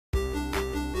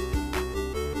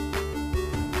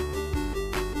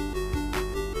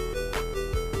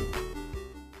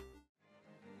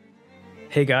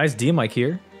Hey guys, D-Mike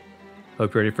here.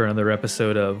 Hope you're ready for another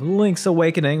episode of Link's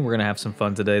Awakening. We're gonna have some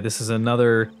fun today. This is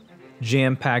another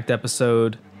jam-packed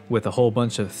episode with a whole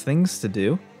bunch of things to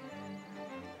do.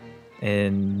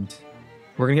 And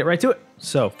we're gonna get right to it.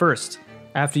 So first,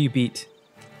 after you beat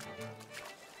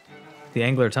the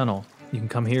Angler Tunnel, you can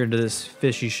come here to this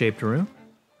fishy-shaped room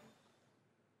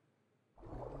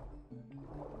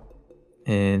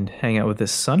and hang out with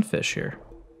this sunfish here.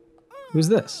 Who's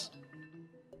this?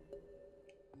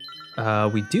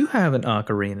 We do have an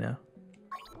ocarina,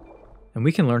 and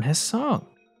we can learn his song.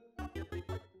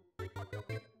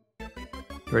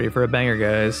 Ready for a banger,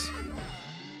 guys.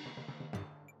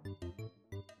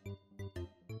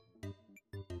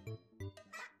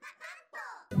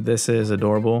 This is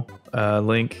adorable.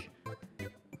 Link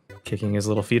kicking his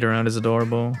little feet around is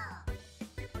adorable.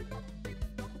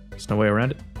 There's no way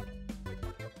around it.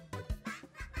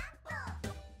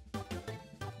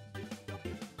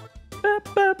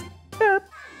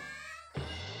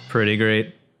 Pretty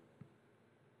great.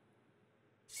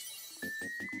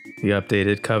 The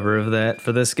updated cover of that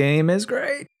for this game is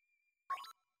great.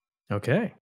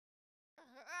 Okay.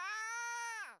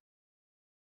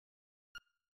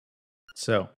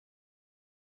 So,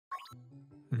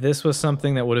 this was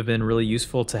something that would have been really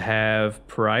useful to have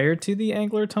prior to the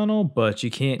Angler Tunnel, but you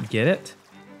can't get it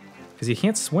because you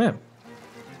can't swim.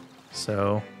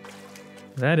 So,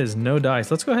 that is no dice.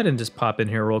 Let's go ahead and just pop in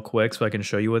here real quick so I can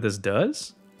show you what this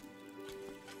does.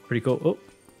 Pretty cool. Oh,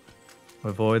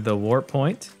 avoid the warp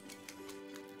point.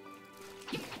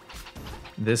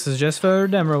 This is just for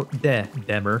demo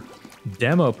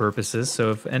purposes. So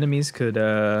if enemies could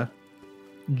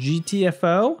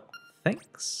GTFO,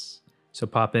 thanks. So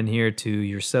pop in here to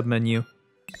your sub menu.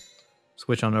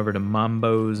 Switch on over to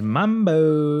Mambo's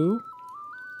Mambo.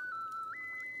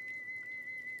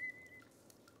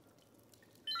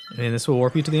 And this will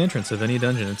warp you to the entrance of any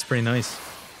dungeon. It's pretty nice.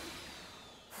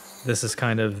 This is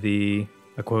kind of the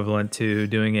equivalent to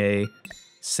doing a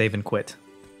save and quit.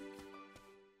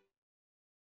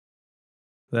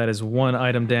 That is one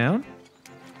item down.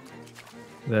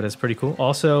 That is pretty cool.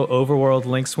 Also, overworld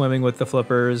Link swimming with the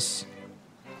flippers.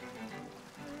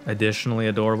 Additionally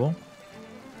adorable.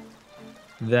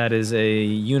 That is a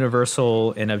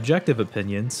universal and objective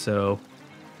opinion, so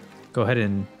go ahead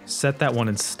and set that one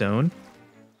in stone.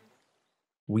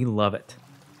 We love it.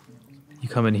 You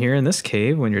come in here in this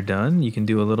cave when you're done. You can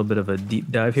do a little bit of a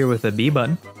deep dive here with the B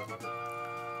button.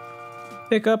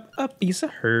 Pick up a piece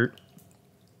of heart.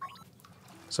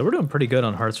 So we're doing pretty good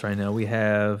on hearts right now. We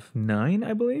have 9,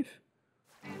 I believe.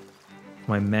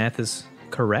 My math is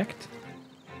correct.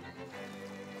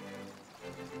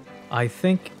 I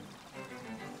think,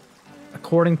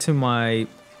 according to my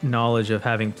knowledge of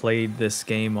having played this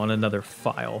game on another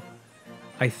file,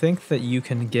 I think that you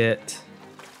can get...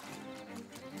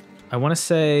 I want to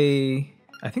say,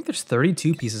 I think there's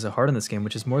 32 pieces of heart in this game,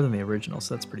 which is more than the original,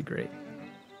 so that's pretty great.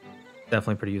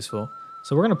 Definitely pretty useful.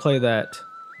 So we're going to play that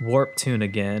warp tune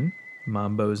again,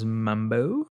 Mambo's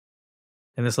Mambo.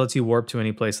 And this lets you warp to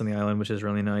any place on the island, which is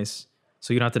really nice.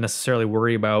 So you don't have to necessarily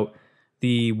worry about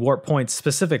the warp points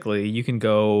specifically. You can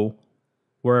go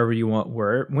wherever you want,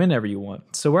 whenever you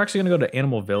want. So we're actually going to go to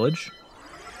Animal Village.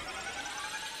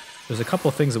 There's a couple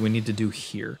of things that we need to do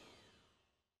here.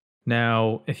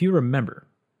 Now, if you remember,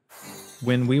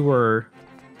 when we were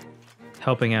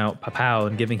helping out Papao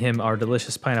and giving him our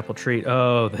delicious pineapple treat,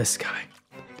 oh, this guy.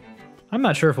 I'm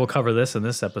not sure if we'll cover this in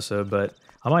this episode, but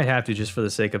I might have to just for the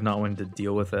sake of not wanting to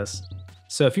deal with this.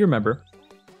 So if you remember,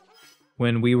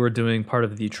 when we were doing part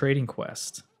of the trading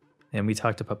quest, and we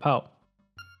talked to Papao,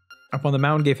 up on the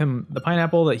mountain, gave him the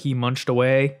pineapple that he munched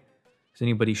away, as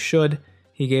anybody should.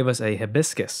 He gave us a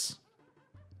hibiscus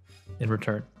in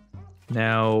return.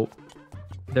 Now,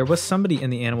 there was somebody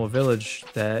in the Animal Village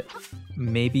that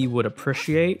maybe would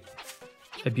appreciate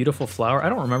a beautiful flower. I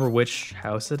don't remember which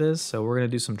house it is, so we're going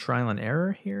to do some trial and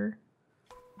error here.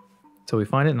 Till we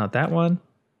find it, not that one.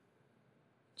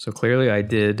 So clearly I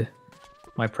did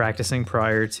my practicing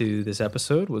prior to this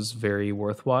episode was very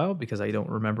worthwhile because I don't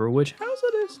remember which house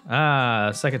it is.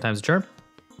 Ah, second time's a charm.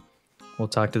 We'll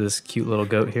talk to this cute little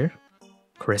goat here.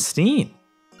 Christine.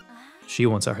 She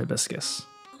wants our hibiscus.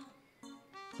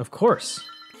 Of course.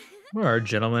 We're a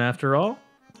gentleman after all.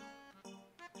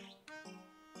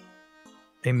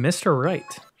 A Mr. Right.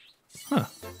 Huh.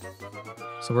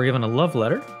 So we're given a love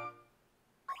letter.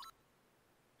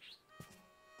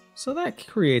 So that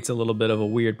creates a little bit of a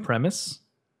weird premise.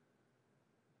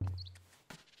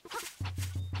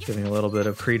 Giving a little bit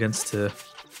of credence to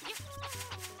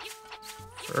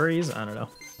furries? I don't know.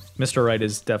 Mr. Right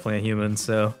is definitely a human,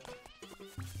 so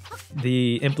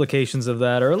the implications of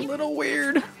that are a little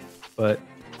weird. but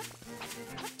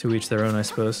to each their own, I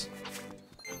suppose.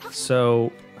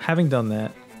 So, having done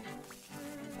that,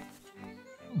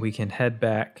 we can head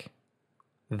back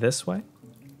this way.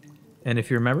 And if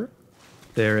you remember,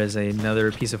 there is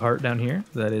another piece of heart down here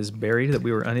that is buried that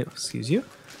we were unable, that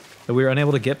we were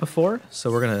unable to get before.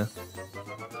 So we're gonna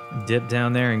dip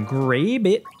down there and grab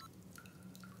it.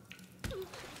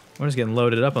 We're just getting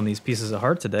loaded up on these pieces of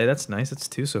heart today. That's nice. That's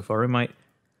 2 so far. We might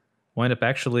wind up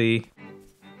actually...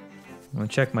 I'm gonna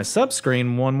check my sub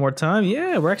screen one more time.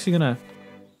 Yeah, we're actually gonna...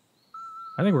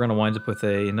 I think we're gonna wind up with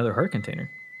another heart container.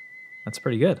 That's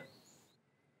pretty good.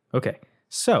 Okay,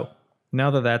 so now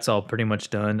that that's all pretty much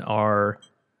done, our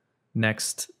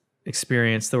next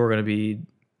experience that we're gonna be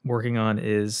working on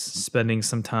is spending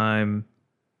some time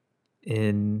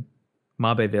in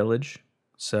Mabe Village.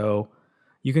 So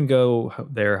you can go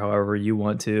there however you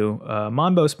want to.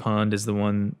 Monbo's Pond is the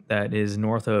one that is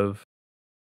north of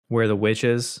where the witch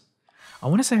is. I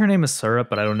want to say her name is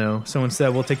Syrup, but I don't know. So instead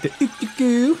we'll take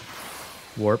the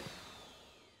warp.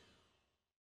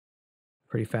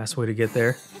 Pretty fast way to get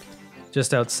there.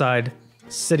 Just outside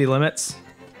city limits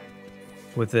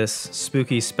with this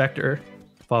spooky specter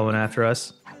following after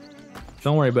us.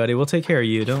 Don't worry, buddy. We'll take care of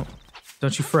you. Don't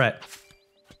you fret.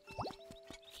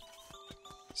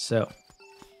 So,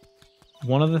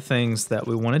 one of the things that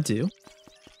we want to do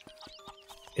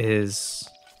is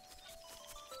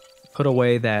put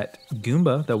away that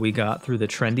Goomba that we got through the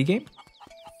trendy game.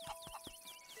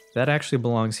 That actually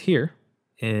belongs here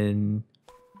in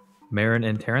Marin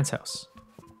and Terrance's house.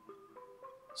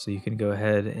 So you can go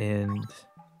ahead and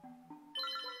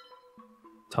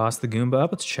toss the Goomba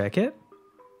up. Let's check it.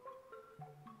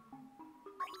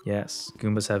 Yes,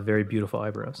 Goombas have very beautiful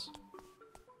eyebrows.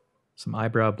 Some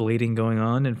eyebrow bleeding going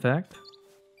on, in fact.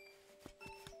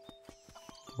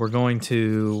 We're going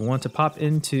to want to pop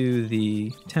into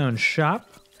the town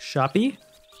shoppy.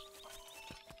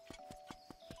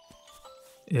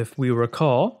 If we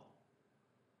recall,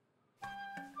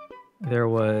 there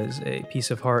was a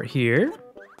piece of heart here,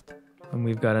 and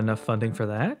we've got enough funding for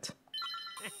that.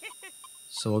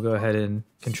 So we'll go ahead and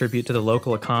contribute to the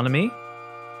local economy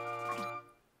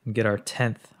and get our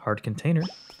 10th heart container.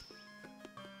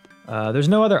 There's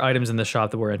no other items in the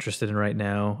shop that we're interested in right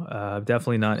now.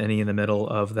 Definitely not any in the middle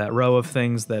of that row of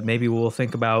things that maybe we'll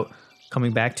think about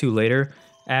coming back to later.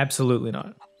 Absolutely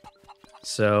not.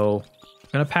 So I'm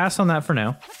gonna pass on that for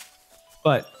now.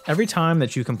 But every time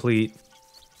that you complete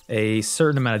a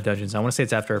certain amount of dungeons, I want to say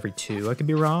it's after every 2. I could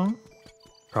be wrong.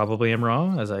 Probably am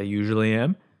wrong, as I usually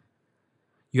am.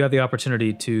 You have the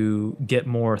opportunity to get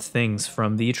more things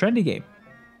from the trendy game,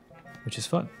 which is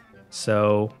fun.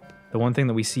 So the one thing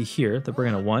that we see here that we're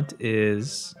going to want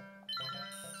is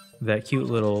that cute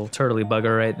little turtley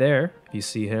bugger right there, if you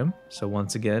see him. So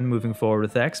once again, moving forward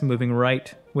with X, moving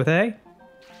right with A.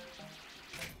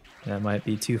 That might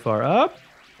be too far up.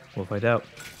 We'll find out.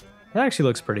 That actually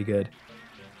looks pretty good.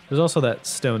 There's also that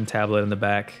stone tablet in the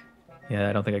back. Yeah,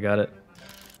 I don't think I got it.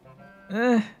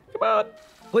 Come on,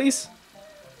 please.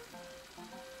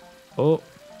 Oh,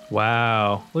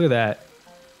 wow. Look at that.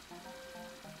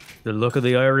 The look of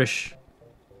the Irish.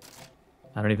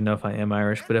 I don't even know if I am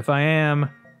Irish, but if I am,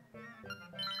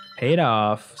 paid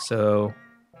off. So,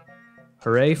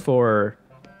 hooray for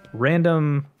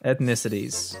random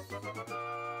ethnicities.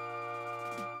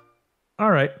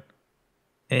 All right.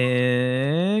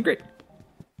 And great.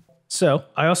 So,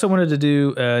 I also wanted to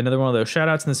do another one of those shout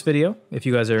outs in this video. If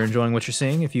you guys are enjoying what you're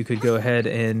seeing, if you could go ahead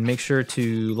and make sure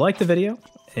to like the video.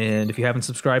 And if you haven't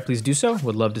subscribed, please do so.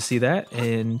 Would love to see that.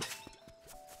 And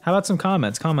how about some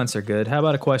comments? Comments are good. How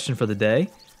about a question for the day?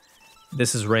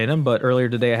 This is random, but earlier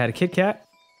today I had a Kit Kat.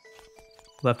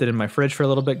 Left it in my fridge for a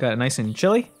little bit, got it nice and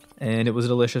chilly, and it was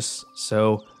delicious.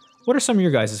 So, what are some of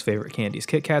your guys' favorite candies?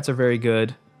 Kit Kats are very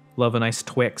good. Love a nice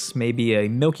Twix, maybe a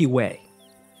Milky Way.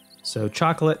 So,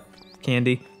 chocolate,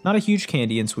 candy. Not a huge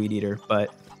candy and sweet eater,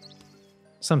 but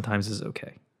sometimes is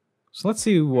okay. So let's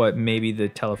see what maybe the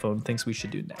telephone thinks we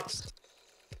should do next.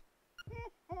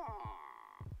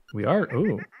 We are,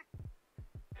 ooh.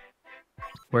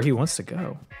 Where he wants to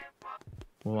go.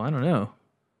 Well, I don't know.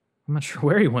 I'm not sure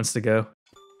where he wants to go.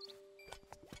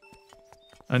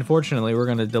 Unfortunately, we're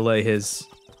gonna delay his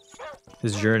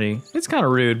journey. It's kind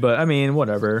of rude, but I mean,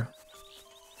 whatever.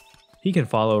 He can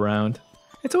follow around.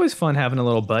 It's always fun having a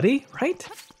little buddy, right?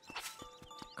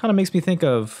 Kind of makes me think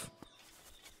of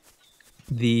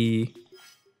the...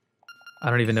 I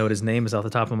don't even know what his name is off the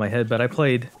top of my head, but I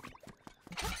played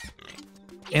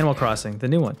Animal Crossing, the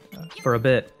new one, for a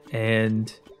bit,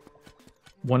 and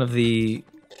one of the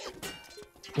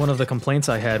complaints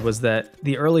I had was that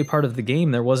the early part of the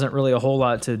game there wasn't really a whole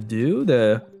lot to do.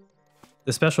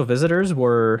 the special visitors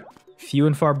were few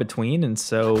and far between, and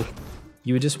so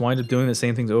you would just wind up doing the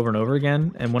same things over and over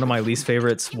again. And one of my least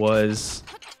favorites was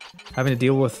having to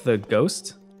deal with the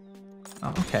ghost.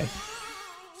 Oh, okay.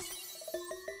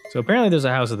 So apparently there's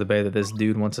a house at the bay that this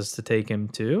dude wants us to take him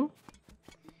to.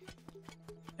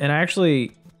 And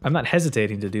I'm not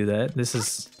hesitating to do that. This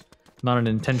is not an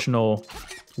intentional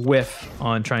whiff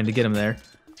on trying to get him there,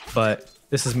 but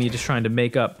this is me just trying to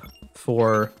make up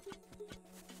for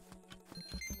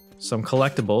some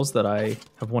collectibles that I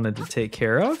have wanted to take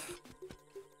care of.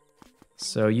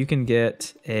 So you can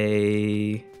get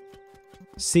a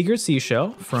secret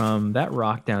seashell from that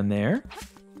rock down there.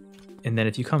 And then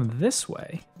if you come this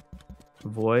way,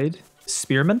 avoid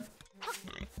spearman.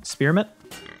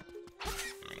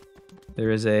 There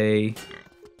is a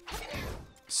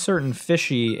certain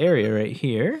fishy area right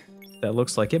here that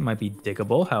looks like it might be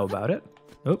diggable. How about it?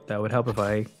 Oh, that would help if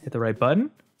I hit the right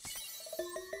button.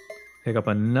 Pick up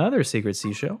another secret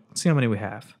seashell. Let's see how many we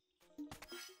have.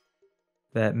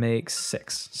 That makes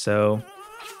 6. So,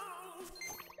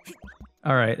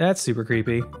 all right, that's super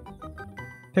creepy.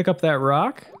 Pick up that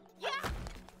rock.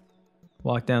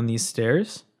 Walk down these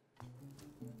stairs.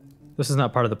 This is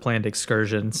not part of the planned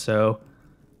excursion, so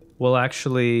we'll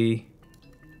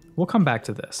come back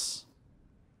to this.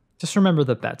 Just remember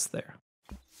that that's there.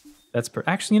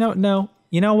 Actually, no.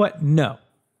 You know what? No.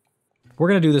 We're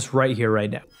gonna do this right here, right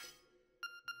now.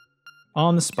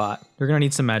 On the spot. You're gonna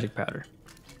need some magic powder.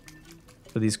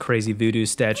 For these crazy voodoo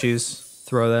statues.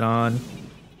 Throw that on.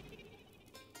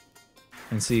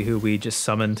 And see who we just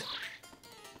summoned.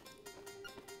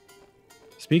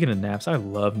 Speaking of naps, I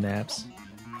love naps.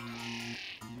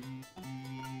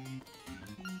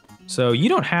 So you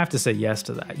don't have to say yes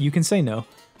to that. You can say no.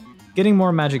 Getting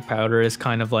more magic powder is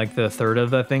kind of like the third of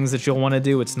the things that you'll want to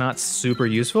do. It's not super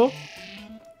useful.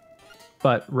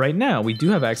 But right now, we do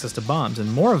have access to bombs,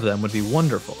 and more of them would be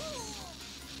wonderful.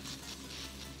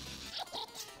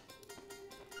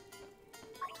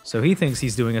 So he thinks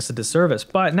he's doing us a disservice.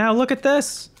 But now look at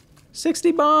this!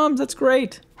 60 bombs, that's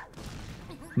great!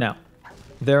 Now,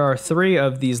 there are 3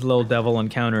 of these little devil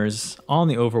encounters on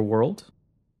the overworld.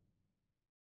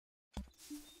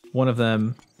 One of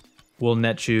them will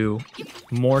net you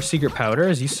more secret powder,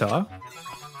 as you saw,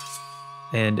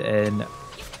 and an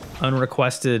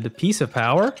unrequested piece of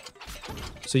power.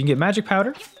 So you can get magic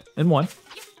powder in one,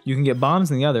 you can get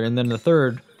bombs in the other, and then the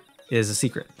third is a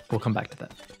secret. We'll come back to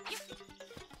that.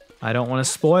 I don't want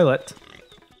to spoil it.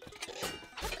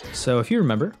 So if you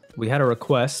remember, we had a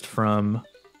request from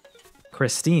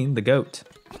Christine, the goat,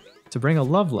 to bring a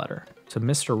love letter to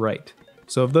Mr. Right.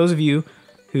 So if those of you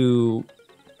who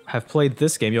have played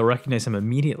this game, you'll recognize him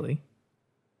immediately.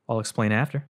 I'll explain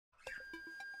after.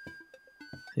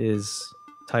 His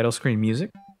title screen music.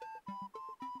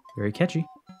 Very catchy.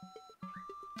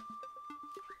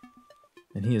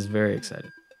 And he is very excited.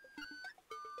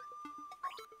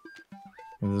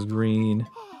 And this green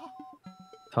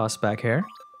tossed back hair.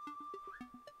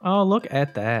 Oh, look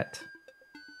at that.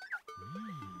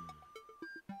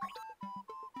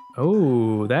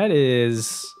 Oh, that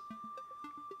is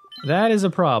a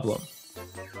problem.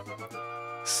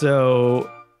 So,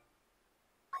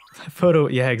 photo,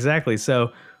 yeah, exactly.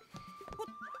 So,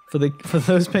 for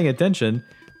those paying attention,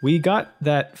 we got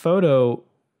that photo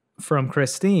from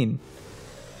Christine,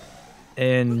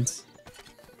 and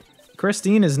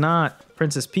Christine is not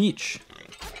Princess Peach.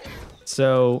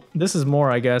 So this is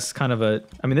more, I guess, kind of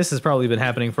this has probably been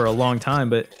happening for a long time,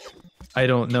 but I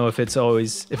don't know if it's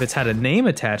had a name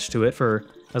attached to it for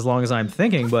as long as I'm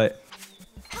thinking, but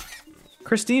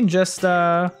Christine she just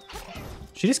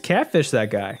catfished that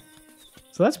guy.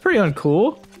 So that's pretty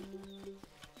uncool.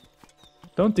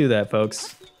 Don't do that,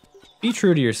 folks. Be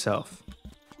true to yourself.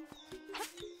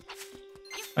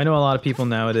 I know a lot of people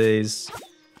nowadays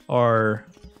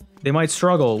they might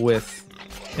struggle with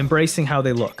embracing how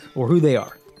they look or who they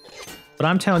are. But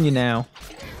I'm telling you now,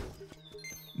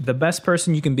 the best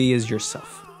person you can be is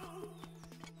yourself.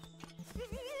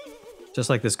 Just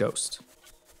like this ghost.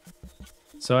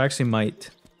 So I actually might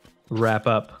wrap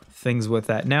up things with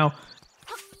that. Now,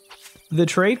 the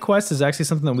trade quest is actually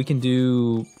something that we can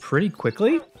do pretty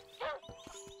quickly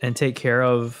and take care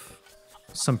of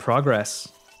some progress.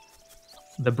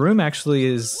 The broom actually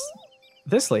is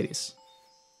this lady's.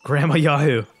 Grandma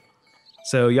Yahoo.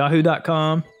 So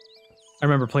yahoo.com. I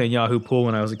remember playing Yahoo Pool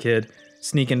when I was a kid.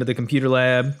 Sneak into the computer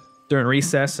lab during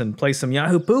recess and play some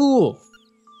Yahoo Pool.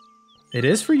 It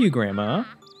is for you, Grandma.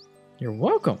 You're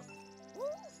welcome.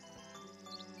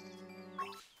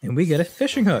 And we get a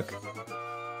fishing hook.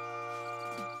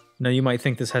 Now you might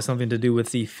think this has something to do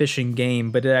with the fishing game,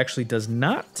 but it actually does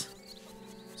not.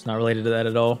 It's not related to that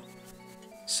at all.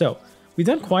 So, we've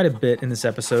done quite a bit in this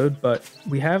episode, but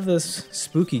we have this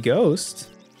spooky ghost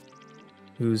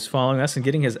who's following us and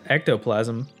getting his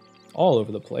ectoplasm all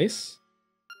over the place.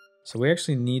 So we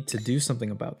actually need to do something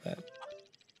about that.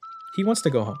 He wants to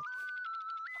go home.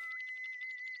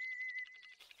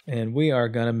 And we are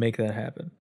gonna make that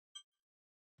happen.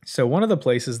 So one of the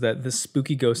places that this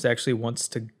spooky ghost actually wants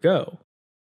to go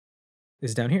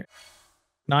is down here.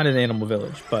 Not in Animal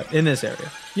Village, but in this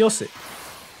area. You'll see.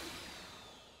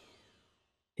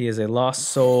 He is a lost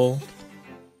soul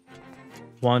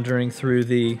wandering through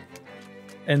the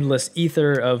endless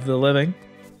ether of the living.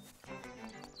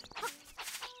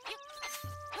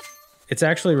 It's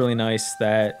actually really nice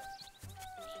that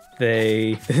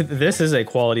this is a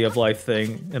quality of life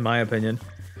thing, in my opinion.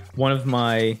 One of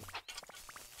my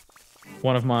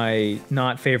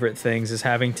not favorite things is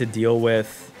having to deal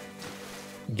with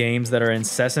games that are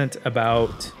incessant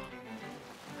about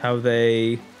how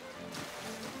they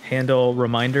handle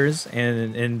reminders,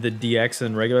 and in the DX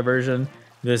and regular version,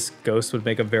 this ghost would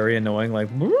make a very annoying like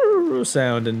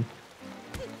sound, and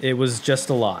it was just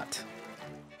a lot.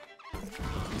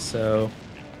 So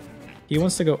he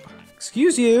wants to go.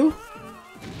 Excuse you.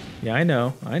 Yeah, I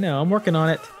know. I'm working on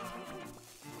it.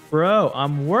 Bro,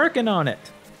 I'm working on it.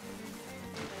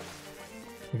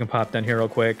 We can pop down here real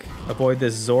quick. Avoid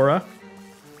this Zora.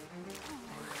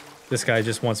 This guy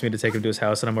just wants me to take him to his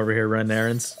house, and I'm over here running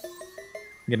errands.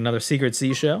 Get another secret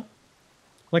seashell.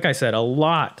 Like I said, a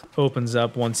lot opens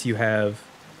up once you have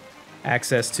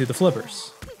access to the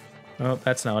flippers. Oh,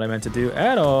 that's not what I meant to do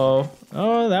at all.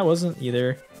 Oh, that wasn't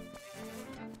either.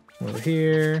 Over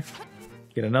here.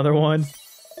 Get another one.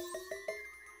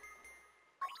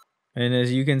 And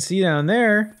as you can see down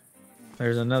there,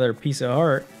 there's another piece of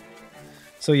heart.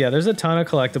 So yeah, there's a ton of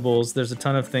collectibles. There's a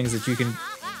ton of things that you can...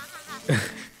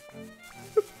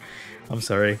 I'm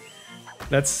sorry.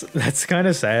 That's kind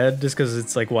of sad, just because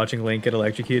it's like watching Link get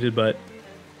electrocuted, but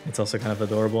it's also kind of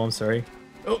adorable. I'm sorry.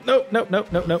 Oh,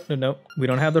 no. We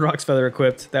don't have the Rock's Feather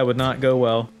equipped. That would not go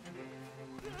well.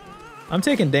 I'm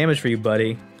taking damage for you,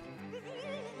 buddy.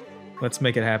 Let's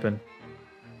make it happen.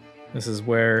 This is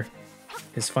where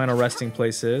his final resting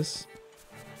place is.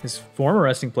 His former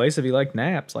resting place if he liked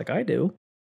naps, like I do.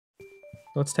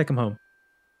 Let's take him home.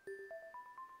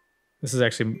 This is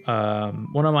actually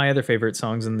one of my other favorite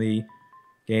songs in the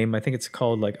game. I think it's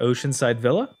called like Oceanside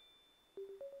Villa.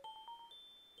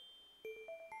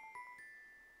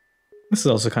 This is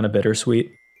also kind of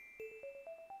bittersweet.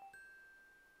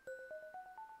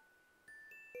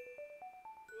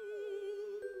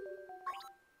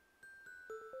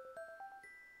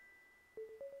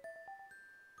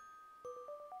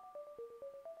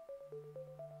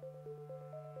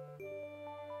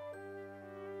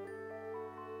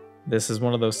 This is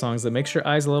one of those songs that makes your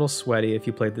eyes a little sweaty if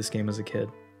you played this game as a kid.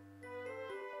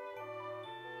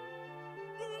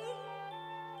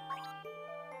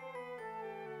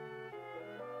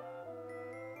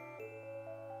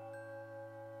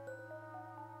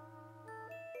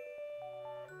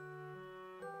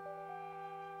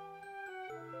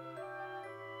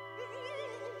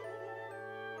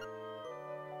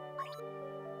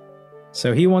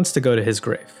 So he wants to go to his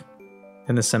grave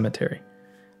in the cemetery.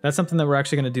 That's something that we're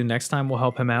actually going to do next time. We'll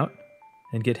help him out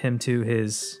and get him to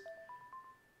his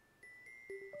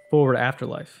forward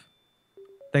afterlife.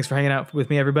 Thanks for hanging out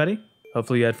with me, everybody.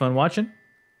 Hopefully you had fun watching.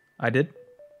 I did.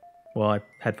 Well, I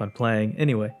had fun playing.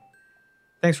 Anyway,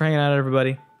 thanks for hanging out,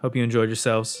 everybody. Hope you enjoyed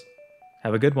yourselves.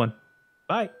 Have a good one.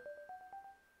 Bye.